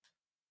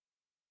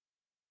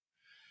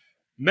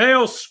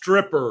Male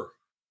stripper,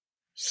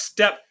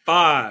 step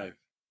 5.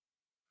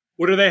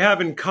 What do they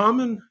have in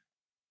common?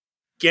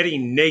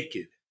 Getting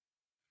naked.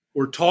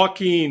 We're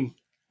talking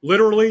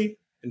literally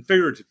and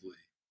figuratively.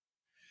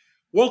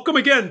 Welcome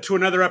again to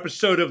another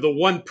episode of the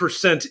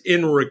 1%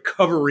 in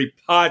Recovery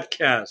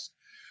podcast,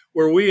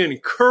 where we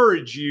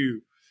encourage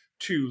you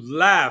to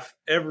laugh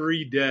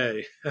every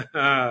day.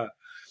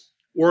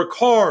 Work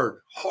hard,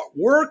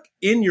 work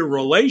in your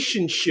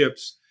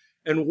relationships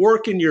and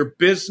work in your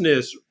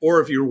business,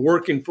 or if you're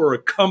working for a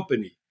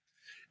company,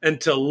 and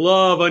to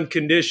love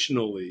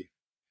unconditionally.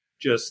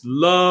 Just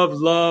love,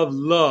 love,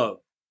 love.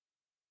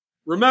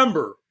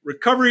 Remember,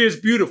 recovery is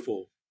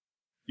beautiful.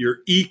 Your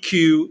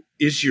EQ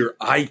is your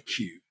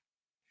IQ.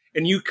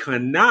 And you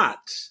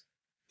cannot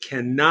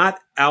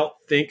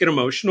outthink an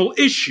emotional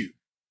issue.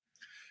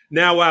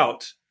 Now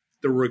out,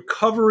 the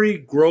Recovery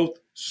Growth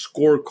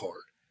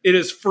Scorecard. It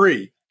is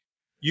free,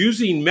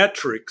 using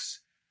metrics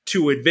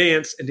to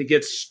advance and to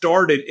get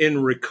started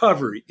in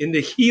recovery, into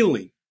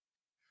healing.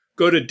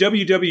 Go to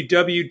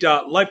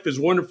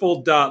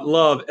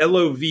www.lifeiswonderful.love,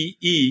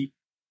 L-O-V-E,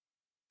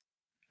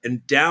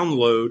 and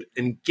download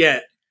and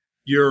get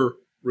your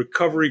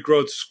Recovery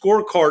Growth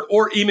Scorecard,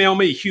 or email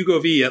me,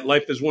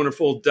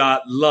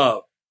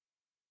 HugoV@lifeiswonderful.love.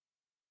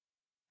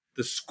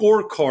 The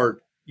scorecard,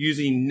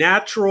 using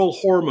natural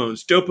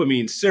hormones,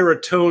 dopamine,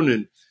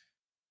 serotonin,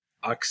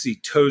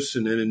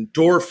 oxytocin, and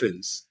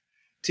endorphins,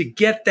 to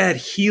get that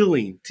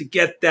healing, to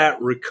get that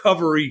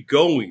recovery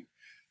going,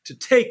 to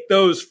take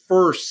those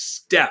first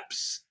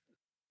steps.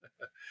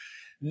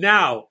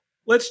 Now,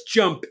 let's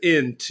jump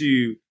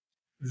into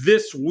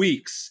this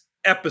week's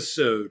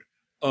episode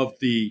of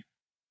the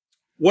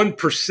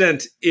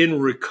 1%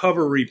 in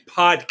Recovery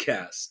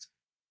podcast.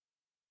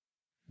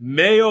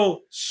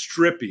 Male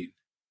stripping.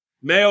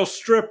 Male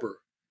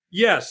stripper.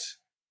 Yes,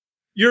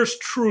 yours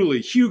truly,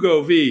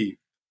 Hugo V,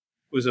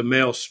 was a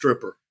male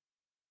stripper.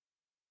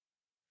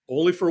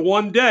 Only for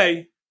one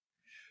day.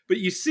 But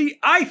you see,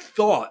 I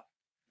thought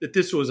that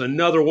this was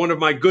another one of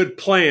my good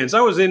plans. I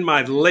was in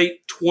my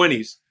late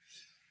 20s,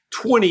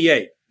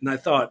 28, and I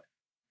thought,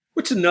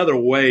 what's another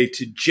way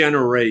to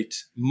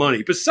generate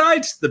money?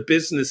 Besides the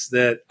business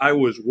that I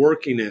was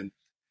working in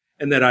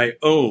and that I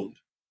owned,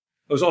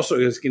 I was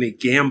going to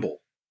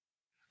gamble.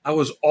 I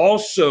was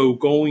also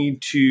going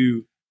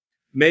to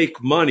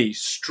make money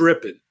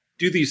stripping,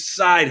 do these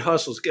side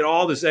hustles, get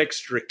all this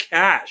extra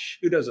cash.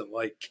 Who doesn't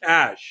like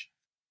cash?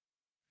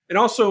 And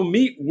also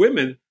meet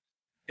women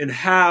and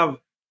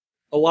have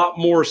a lot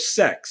more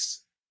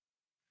sex.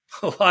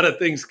 A lot of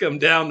things come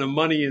down to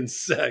money and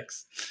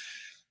sex.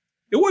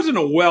 It wasn't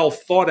a well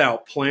thought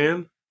out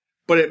plan,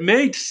 but it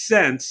made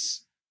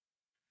sense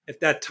at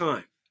that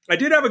time. I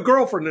did have a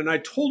girlfriend, and I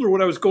told her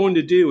what I was going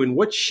to do. And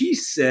what she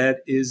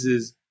said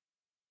is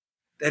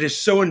that is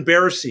so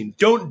embarrassing.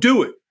 Don't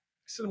do it.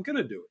 I said, I'm going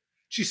to do it.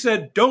 She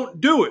said, don't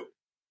do it.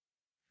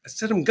 I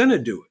said, I'm going to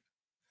do it.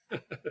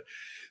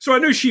 So I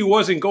knew she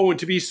wasn't going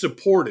to be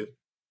supportive.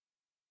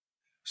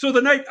 So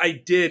the night I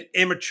did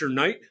amateur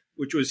night,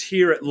 which was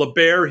here at Le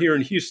Bear here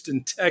in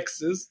Houston,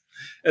 Texas,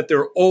 at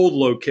their old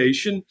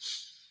location,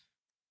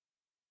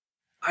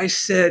 I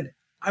said,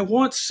 I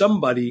want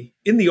somebody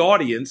in the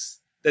audience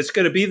that's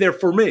going to be there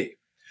for me.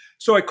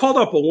 So I called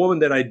up a woman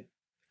that I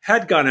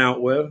had gone out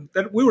with,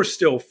 that we were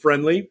still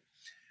friendly.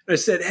 And I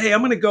said, hey, I'm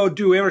going to go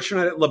do amateur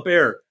night at Le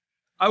Bear.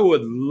 I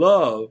would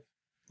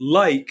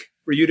like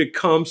for you to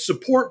come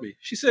support me.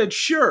 She said,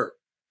 sure.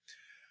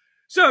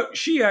 So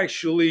she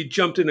actually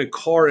jumped in a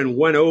car and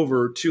went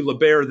over to Le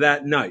Bear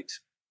that night.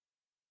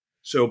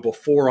 So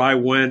before I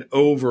went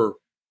over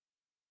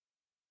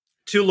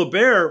to Le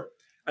Bear,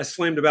 I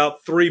slammed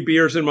about 3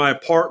 beers in my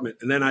apartment,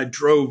 and then I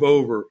drove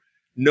over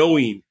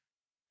knowing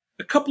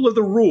a couple of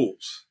the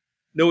rules,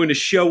 knowing to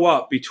show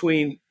up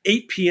between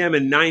 8 p.m.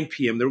 and 9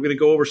 p.m. They were going to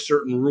go over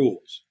certain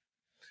rules,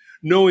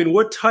 knowing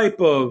what type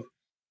of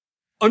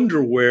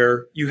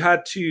underwear you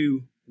had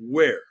to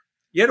wear.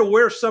 You had to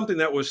wear something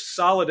that was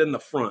solid in the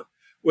front,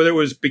 whether it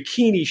was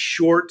bikini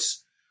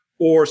shorts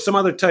or some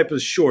other type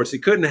of shorts. You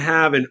couldn't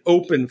have an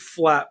open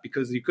flap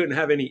because you couldn't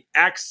have any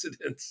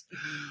accidents,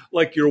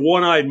 like your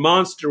one-eyed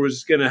monster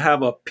was going to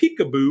have a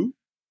peekaboo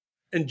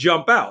and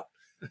jump out.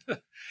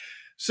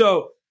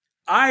 So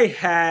I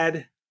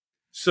had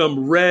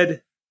some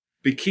red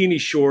bikini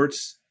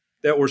shorts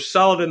that were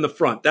solid in the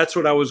front. That's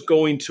what I was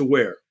going to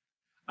wear.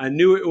 I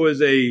knew it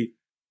was a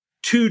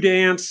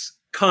 2-dance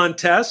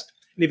contest.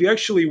 And if you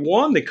actually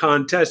won the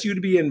contest,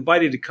 you'd be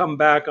invited to come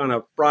back on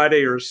a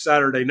Friday or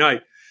Saturday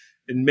night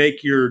and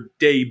make your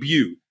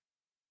debut.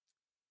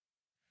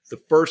 The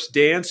first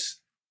dance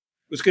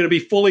was going to be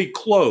fully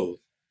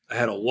clothed. I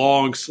had a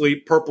long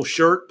sleeve purple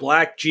shirt,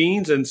 black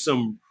jeans, and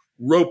some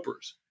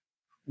ropers.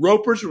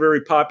 Ropers were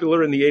very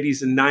popular in the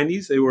 80s and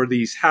 90s. They were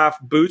these half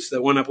boots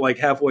that went up like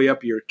halfway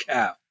up your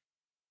calf.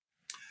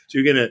 So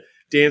you're going to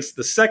dance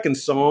the second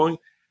song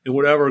in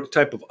whatever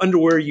type of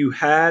underwear you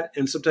had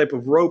and some type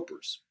of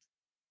ropers.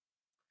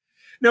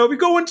 Now, if we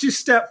go into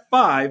step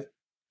 5,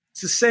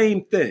 it's the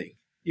same thing.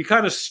 You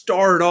kind of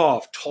start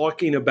off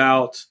talking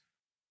about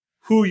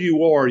who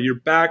you are, your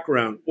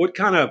background, what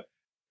kind of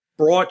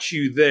brought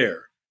you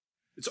there.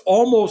 It's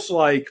almost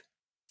like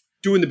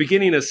doing the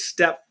beginning of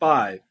step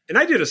 5. And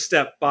I did a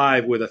step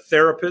 5 with a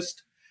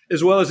therapist,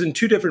 as well as in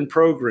 2 different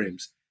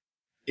programs,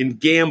 in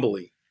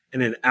gambling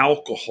and in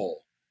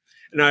alcohol.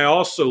 And I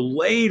also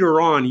later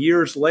on,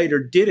 years later,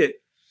 did it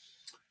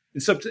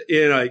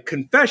in a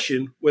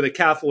confession with a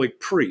Catholic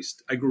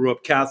priest. I grew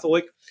up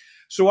Catholic.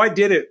 So I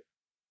did it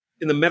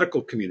in the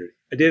medical community.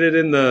 I did it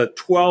in the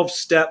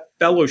 12-step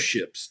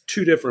fellowships,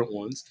 2 different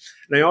ones.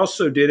 And I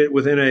also did it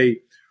within a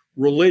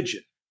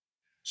religion.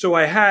 So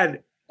I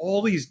had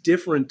all these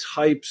different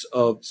types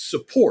of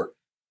support.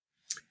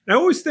 And I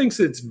always think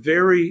it's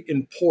very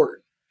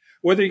important,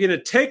 whether you're going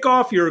to take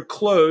off your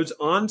clothes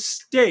on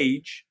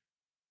stage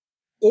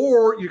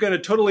or you're going to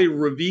totally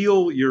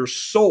reveal your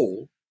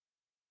soul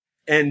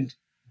and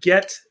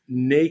get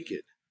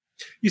naked.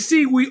 You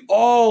see, we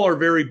all are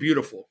very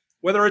beautiful,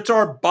 whether it's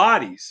our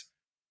bodies.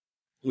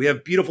 We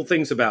have beautiful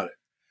things about it.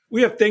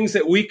 We have things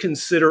that we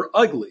consider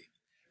ugly,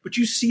 but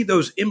you see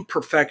those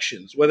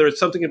imperfections, whether it's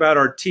something about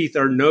our teeth,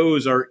 our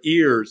nose, our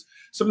ears,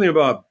 something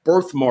about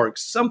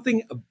birthmarks,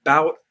 something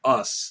about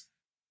us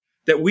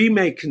that we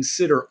may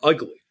consider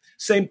ugly.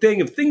 Same thing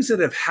of things that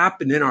have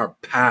happened in our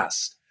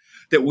past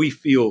that we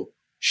feel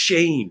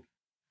shame,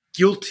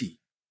 guilty,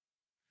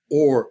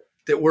 or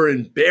that we're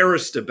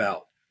embarrassed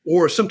about,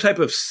 or some type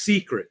of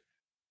secret.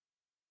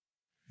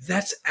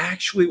 That's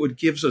actually what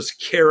gives us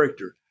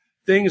character.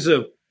 Things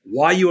of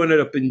why you ended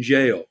up in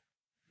jail,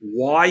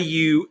 why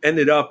you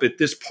ended up at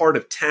this part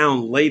of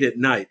town late at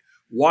night,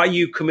 why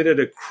you committed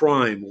a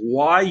crime,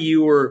 why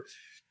you were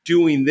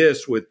doing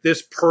this with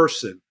this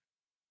person.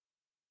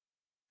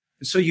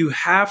 And so you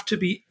have to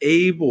be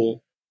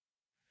able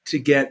to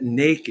get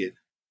naked,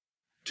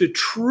 to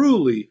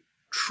truly,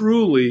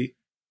 truly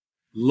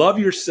love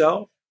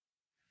yourself,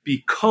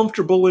 be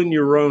comfortable in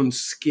your own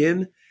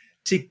skin,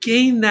 to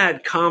gain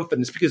that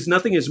confidence, because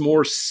nothing is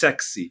more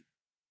sexy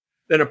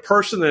than a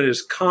person that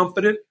is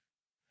confident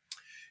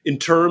in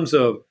terms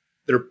of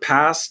their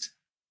past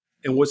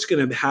and what's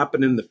going to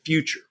happen in the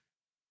future.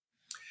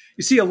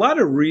 You see, a lot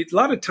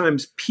of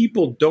times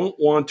people don't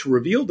want to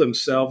reveal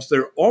themselves.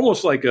 They're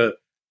almost like a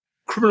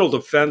criminal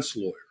defense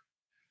lawyer.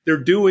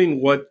 They're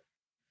doing what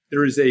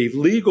there is a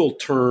legal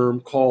term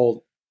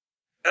called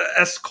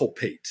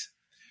exculpate,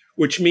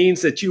 which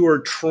means that you are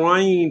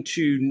trying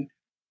to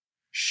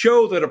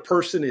show that a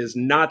person is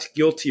not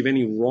guilty of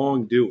any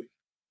wrongdoing.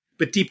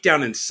 But deep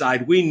down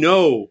inside, we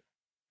know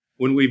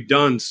when we've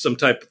done some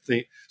type of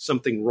thing,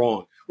 something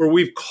wrong, where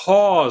we've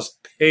caused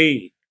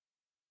pain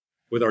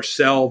with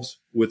ourselves,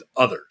 with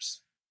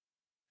others.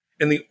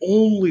 And the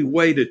only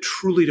way to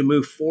truly to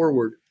move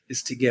forward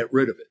is to get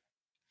rid of it.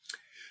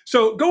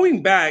 So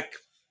going back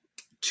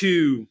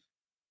to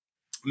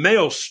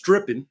male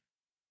stripping,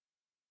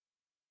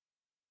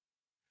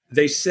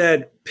 they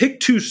said, pick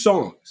 2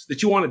 songs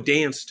that you want to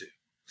dance to.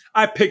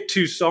 I picked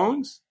 2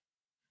 songs.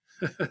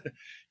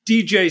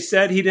 DJ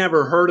said he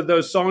never heard of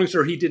those songs,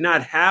 or he did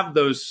not have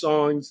those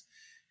songs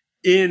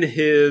in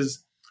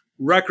his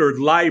record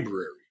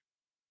library.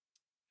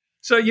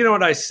 So you know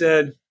what I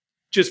said?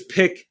 Just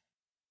pick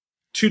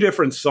 2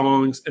 different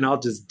songs and I'll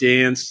just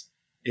dance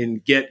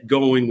and get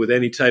going with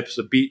any types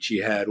of beats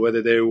you had,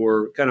 whether they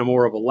were kind of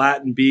more of a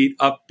Latin beat,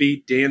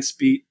 upbeat, dance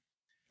beat.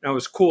 That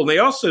was cool. And they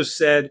also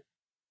said,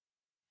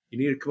 you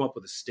need to come up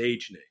with a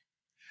stage name.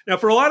 Now,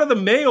 for a lot of the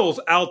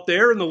males out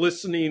there in the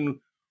listening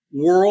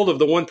world of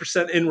the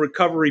 1% in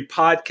Recovery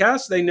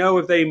podcast, they know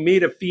if they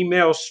meet a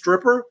female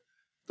stripper,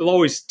 they'll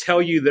always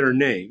tell you their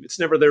name. It's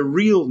never their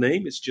real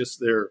name. It's just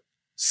their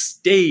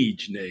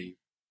stage name.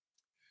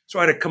 So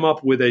I had to come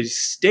up with a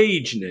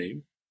stage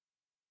name.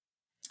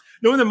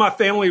 Knowing that my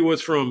family was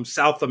from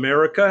South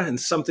America and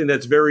something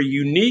that's very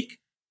unique,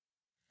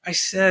 I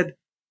said,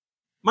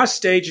 my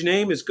stage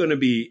name is going to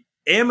be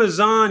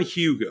Amazon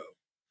Hugo.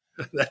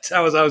 That's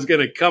how I was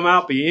going to come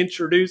out, be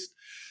introduced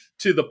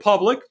to the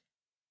public.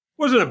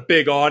 Wasn't a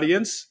big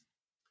audience.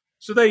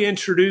 So they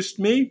introduced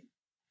me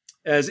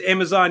as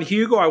Amazon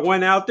Hugo. I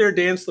went out there,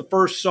 danced the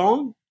first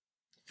song,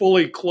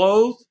 fully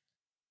clothed,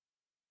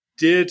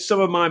 did some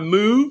of my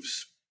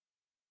moves.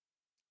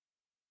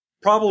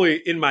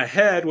 Probably in my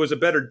head was a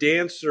better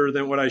dancer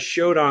than what I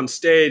showed on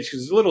stage,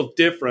 because it's a little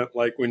different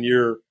like when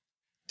you're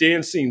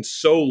dancing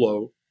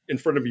solo in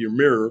front of your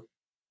mirror.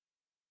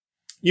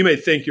 You may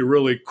think you're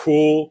really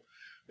cool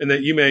and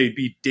that you may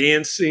be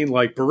dancing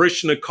like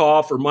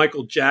Baryshnikov or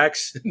Michael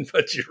Jackson,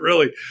 but you're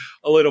really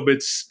a little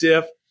bit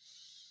stiff.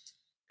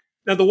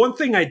 Now, the one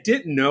thing I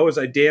didn't know is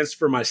I danced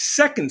for my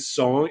second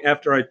song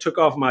after I took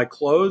off my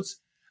clothes.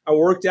 I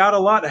worked out a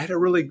lot. I had a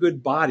really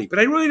good body, but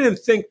I really didn't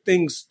think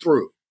things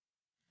through.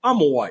 I'm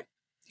white.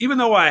 Even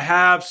though I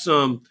have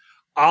some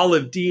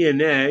olive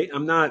DNA,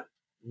 I'm not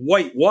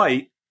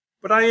white,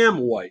 but I am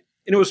white.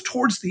 And it was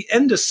towards the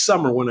end of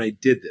summer when I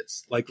did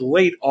this, like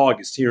late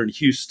August here in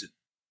Houston.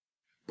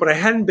 But I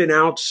hadn't been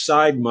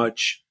outside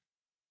much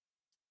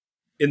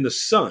in the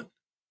sun.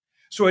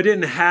 So I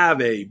didn't have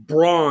a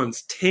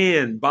bronze,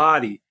 tan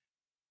body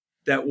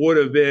that would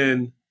have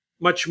been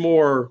much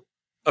more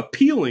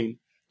appealing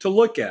to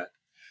look at.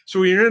 So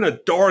when you're in a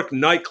dark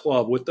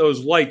nightclub with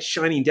those lights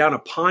shining down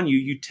upon you,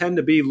 you tend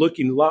to be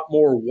looking a lot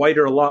more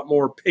whiter, a lot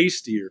more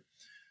pastier.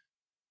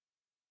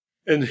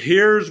 And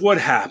here's what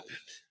happened.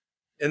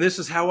 And this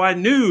is how I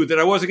knew that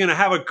I wasn't going to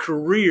have a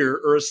career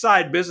or a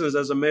side business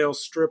as a male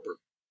stripper.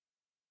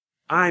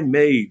 I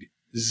made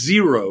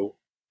 $0.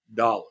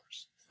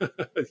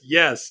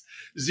 Yes,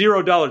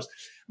 $0.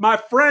 My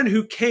friend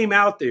who came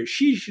out there,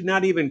 she should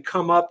not even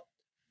come up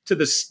to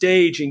the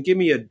stage and give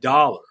me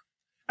 $1.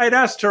 I'd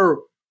asked her,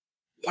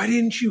 why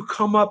didn't you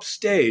come up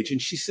stage?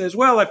 And she says,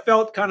 well, I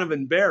felt kind of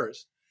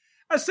embarrassed.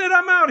 I said,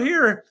 I'm out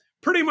here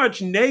pretty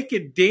much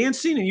naked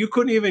dancing and you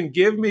couldn't even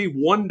give me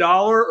 $1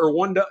 or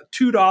 $2,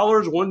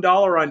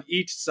 $1 on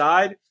each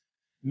side,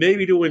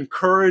 maybe to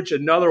encourage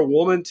another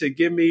woman to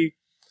give me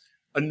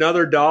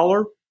another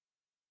dollar,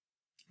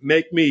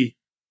 make me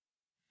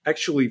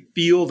actually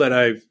feel that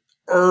I've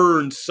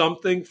earned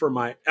something for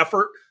my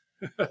effort.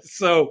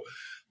 So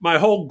my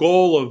whole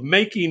goal of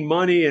making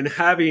money and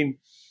having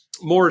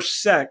more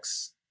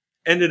sex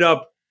ended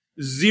up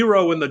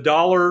 0 in the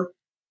dollar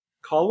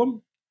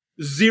column,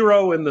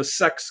 0 in the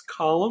sex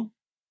column.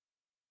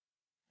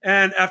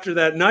 And after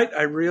that night,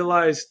 I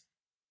realized,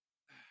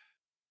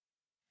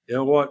 you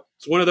know what?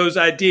 It's one of those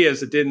ideas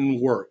that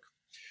didn't work.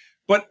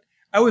 But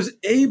I was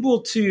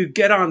able to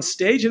get on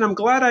stage, and I'm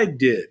glad I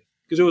did,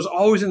 because it was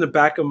always in the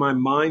back of my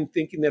mind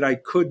thinking that I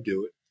could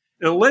do it.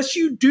 And unless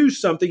you do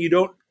something, you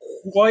don't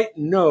quite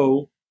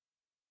know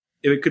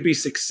if it could be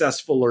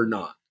successful or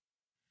not.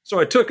 So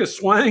I took a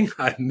swing,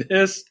 I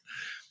missed,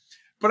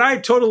 but I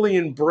totally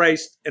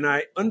embraced and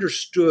I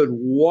understood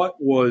what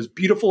was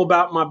beautiful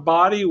about my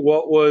body,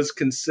 what was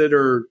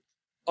considered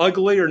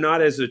ugly or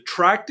not as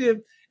attractive,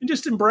 and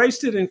just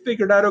embraced it and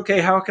figured out, okay,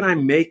 how can I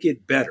make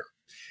it better?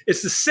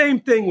 It's the same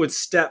thing with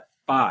step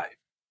 5.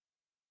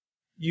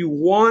 You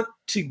want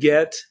to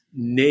get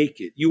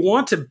naked. You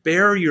want to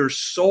bare your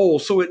soul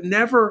so it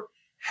never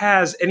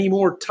has any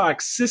more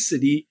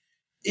toxicity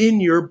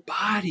in your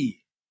body.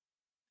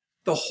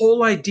 The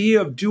whole idea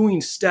of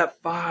doing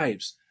step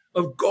 5s,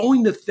 of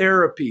going to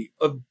therapy,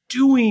 of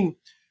doing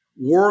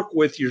work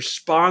with your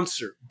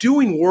sponsor,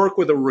 doing work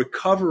with a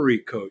recovery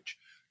coach,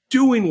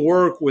 doing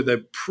work with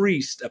a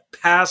priest, a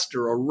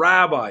pastor, a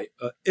rabbi,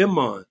 an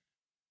imam.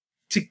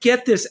 To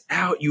get this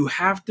out, you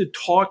have to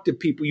talk to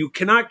people. You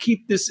cannot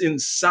keep this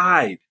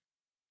inside.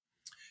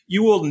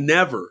 You will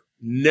never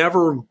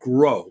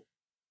grow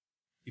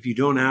if you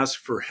don't ask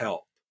for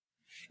help.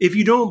 If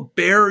you don't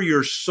bare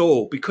your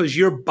soul, because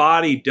your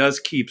body does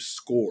keep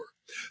score.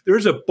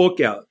 There's a book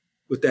out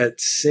with that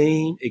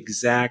same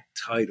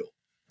exact title,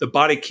 The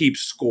Body Keeps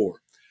Score.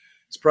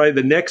 It's probably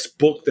the next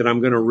book that I'm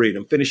going to read.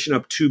 I'm finishing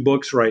up 2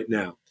 books right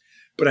now.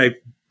 But I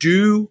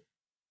do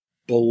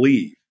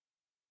believe,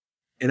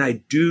 and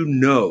I do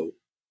know,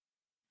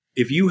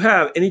 if you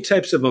have any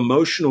types of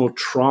emotional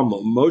trauma,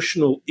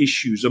 emotional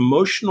issues,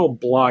 emotional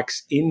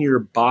blocks in your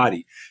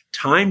body,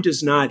 time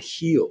does not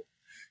heal.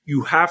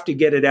 You have to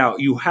get it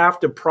out. You have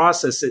to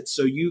process it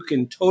so you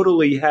can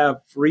totally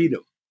have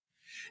freedom.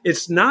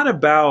 It's not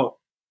about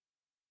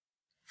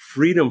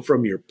freedom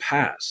from your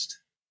past.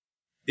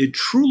 It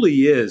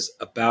truly is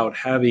about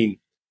having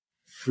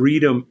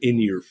freedom in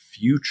your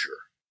future.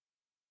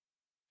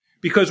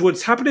 Because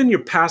what's happened in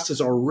your past has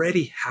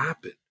already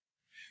happened.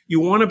 You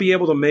want to be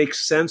able to make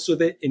sense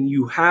of it, and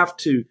you have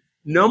to,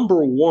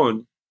 number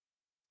one,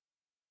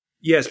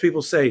 yes,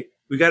 people say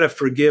we got to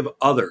forgive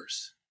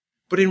others.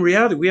 But in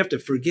reality, we have to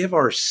forgive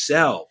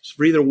ourselves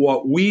for either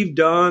what we've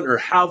done or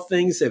how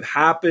things have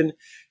happened.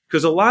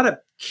 Because a lot of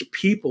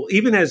people,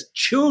 even as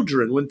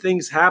children, when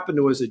things happen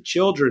to us as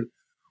children,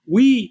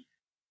 we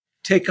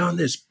take on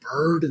this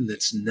burden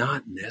that's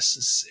not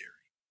necessary.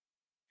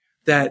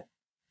 That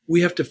we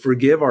have to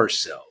forgive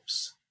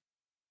ourselves.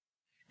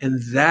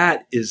 And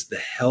that is the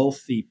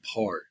healthy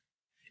part.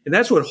 And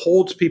that's what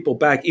holds people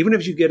back. Even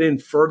if you get in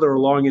further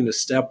along into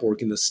step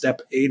work, in the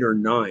step 8 or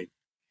 9,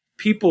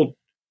 people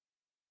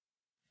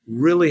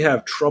really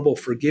have trouble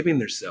forgiving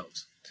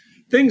themselves.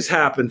 Things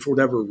happen for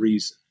whatever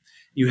reason.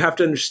 You have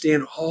to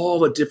understand all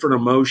the different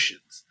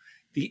emotions,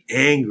 the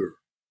anger,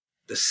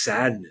 the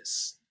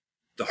sadness,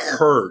 the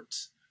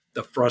hurt,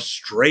 the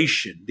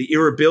frustration, the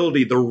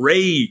irritability, the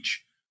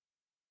rage.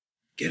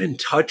 Get in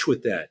touch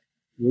with that.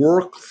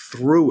 Work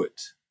through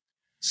it,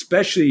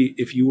 especially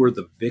if you were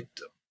the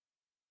victim.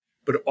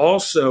 But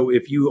also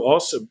if you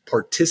also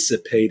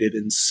participated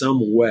in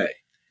some way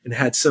and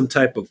had some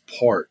type of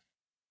part.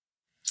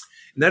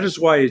 And that is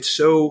why it's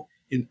so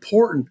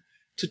important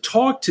to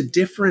talk to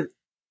different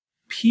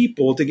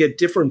people to get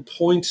different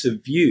points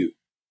of view.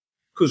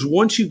 Because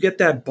once you get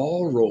that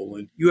ball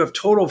rolling, you have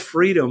total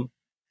freedom.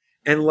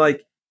 And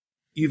like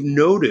you've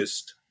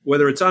noticed,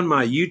 whether it's on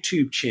my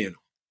YouTube channel,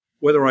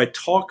 whether I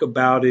talk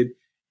about it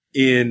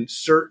in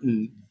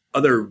certain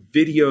other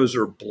videos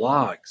or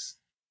blogs,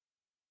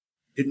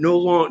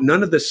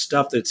 none of the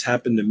stuff that's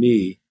happened to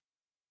me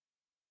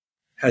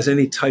has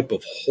any type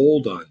of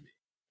hold on me.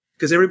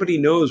 Because everybody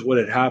knows what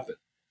had happened.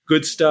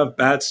 Good stuff,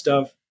 bad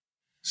stuff,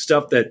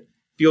 stuff that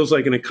feels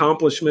like an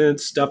accomplishment,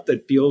 stuff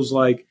that feels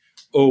like,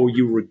 oh,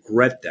 you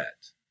regret that.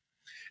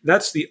 And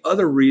that's the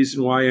other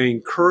reason why I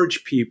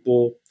encourage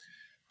people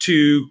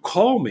to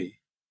call me.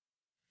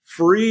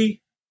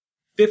 Free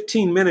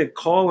 15-minute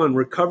call on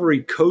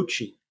recovery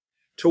coaching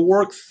to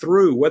work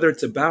through whether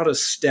it's about a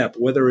step,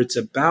 whether it's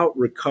about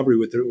recovery,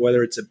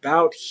 whether it's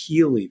about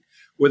healing,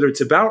 whether it's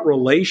about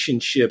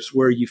relationships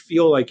where you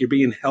feel like you're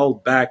being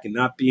held back and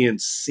not being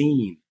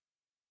seen.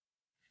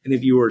 And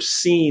if you are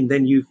seen,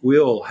 then you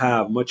will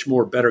have much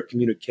more better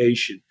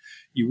communication.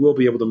 You will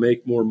be able to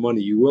make more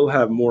money. You will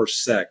have more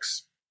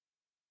sex.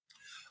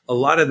 A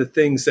lot of the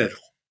things that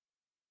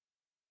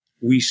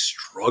we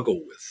struggle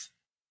with.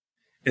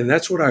 And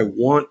that's what I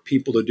want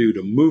people to do,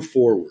 to move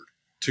forward,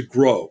 to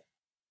grow.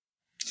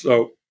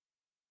 So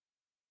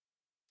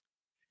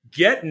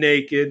get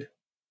naked,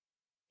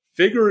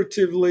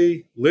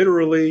 figuratively,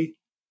 literally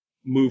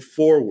move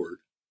forward.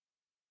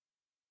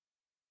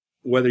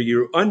 Whether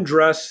you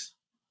undress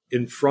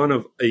in front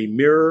of a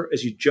mirror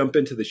as you jump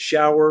into the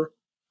shower,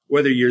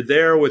 whether you're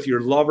there with your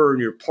lover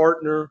and your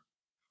partner,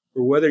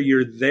 or whether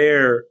you're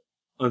there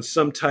on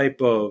some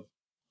type of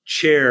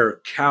chair,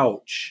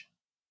 couch,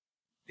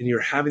 and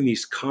you're having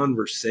these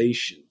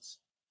conversations,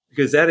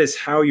 because that is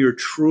how you're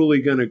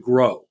truly going to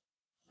grow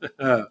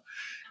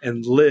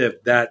and live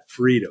that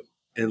freedom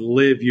and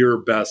live your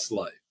best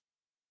life.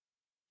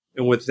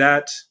 And with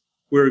that,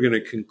 we're going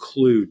to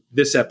conclude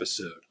this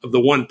episode of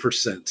the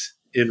 1%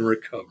 in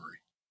Recovery.